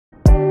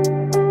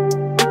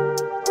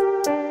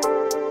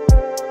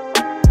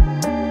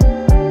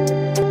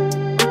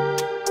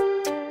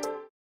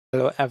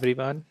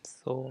everyone.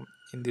 So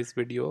in this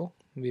video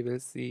we will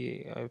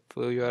see if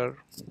your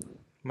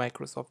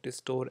Microsoft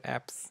Store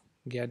apps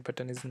get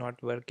button is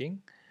not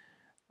working.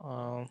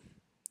 uh,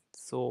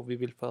 so we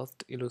will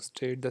first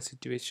illustrate the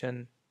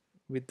situation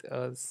with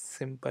a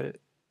simple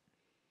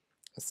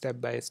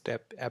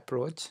step-by-step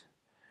approach.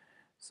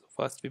 So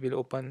first we will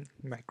open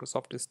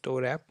Microsoft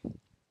Store app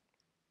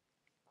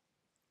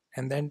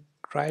and then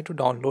try to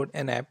download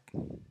an app.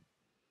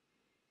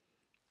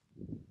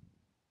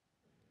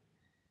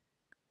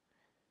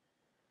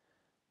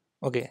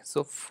 Okay,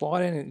 so for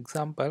an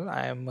example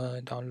I am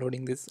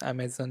downloading this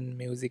Amazon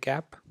Music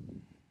app.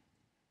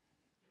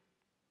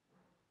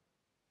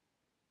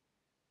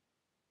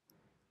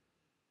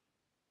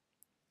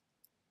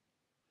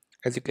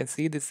 As you can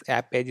see, this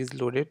app page is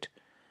loaded.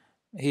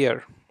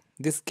 Here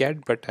this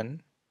get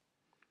button,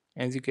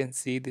 as you can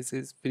see, this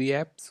is free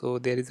app, so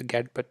there is a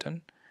get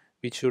button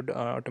which should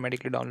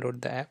automatically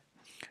download the app.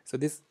 So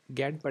this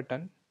get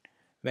button,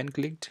 when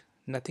clicked,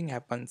 nothing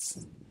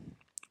happens.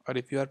 Or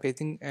if you are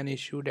facing an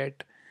issue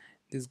that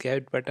this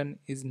get button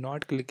is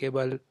not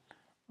clickable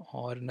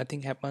or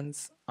nothing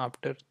happens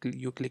after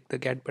you click the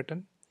get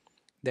button,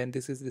 then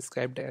this is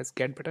described as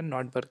get button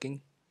not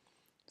working.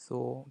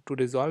 So to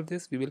resolve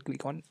this, we will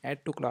click on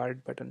add to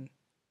cart button.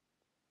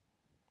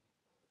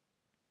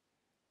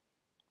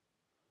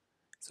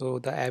 So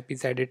the app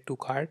is added to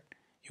cart.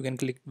 You can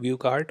click view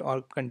cart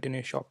or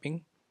continue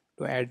shopping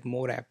to add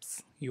more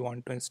apps you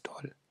want to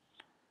install.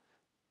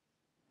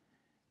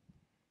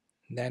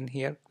 Then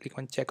here click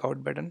on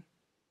checkout button.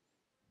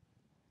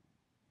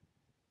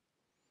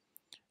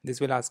 This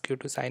will ask you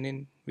to sign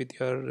in with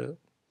your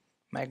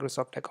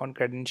Microsoft account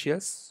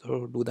credentials,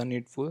 so do the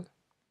needful.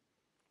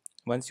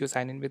 Once you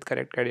sign in with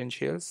correct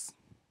credentials,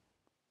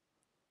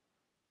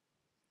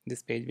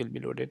 this page will be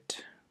loaded.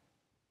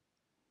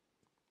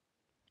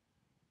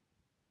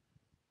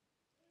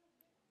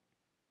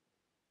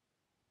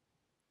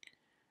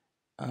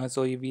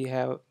 So we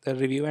have the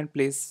review and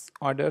place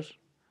order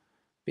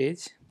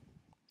page.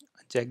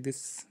 Check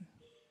this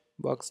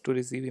box to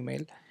receive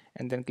email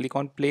and then click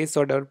on place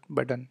order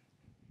button.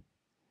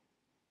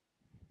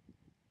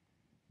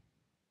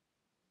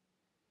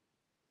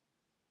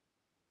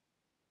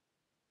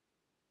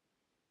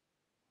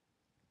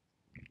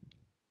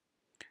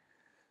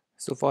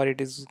 So far it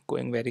is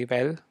going very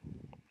well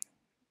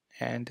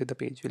and the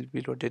page will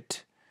be loaded.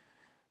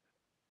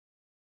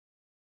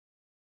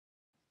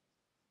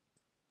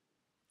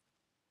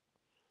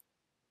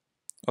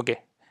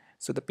 Okay,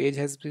 so the page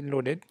has been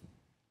loaded.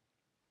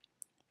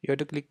 You have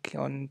to click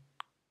on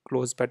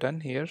close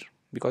button here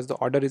because the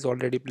order is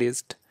already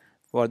placed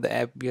for the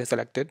app we have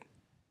selected.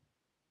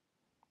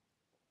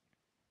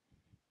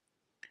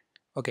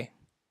 Okay,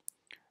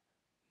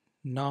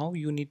 now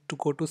you need to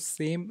go to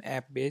same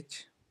app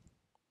page.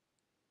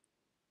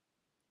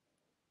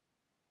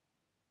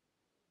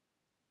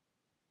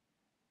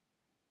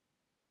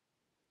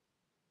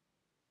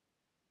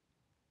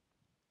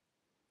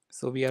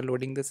 So we are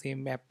loading the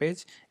same app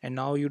page and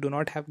now you do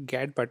not have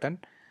get button,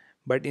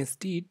 but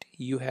instead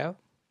you have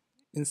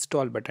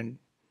install button.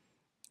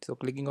 So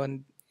clicking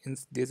on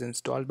this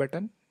install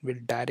button will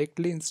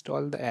directly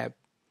install the app,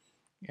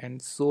 and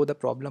so the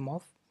problem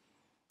of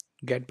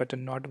get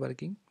button not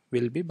working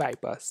will be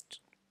bypassed.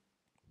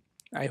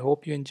 I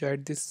hope you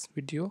enjoyed this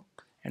video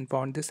and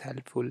found this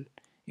helpful.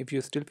 If you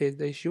still face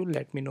the issue,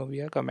 let me know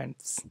via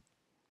comments.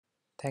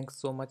 Thanks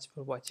so much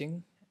for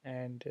watching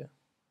and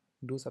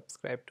do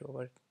subscribe to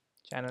our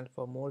channel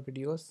for more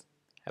videos.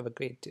 Have a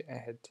great day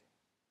ahead.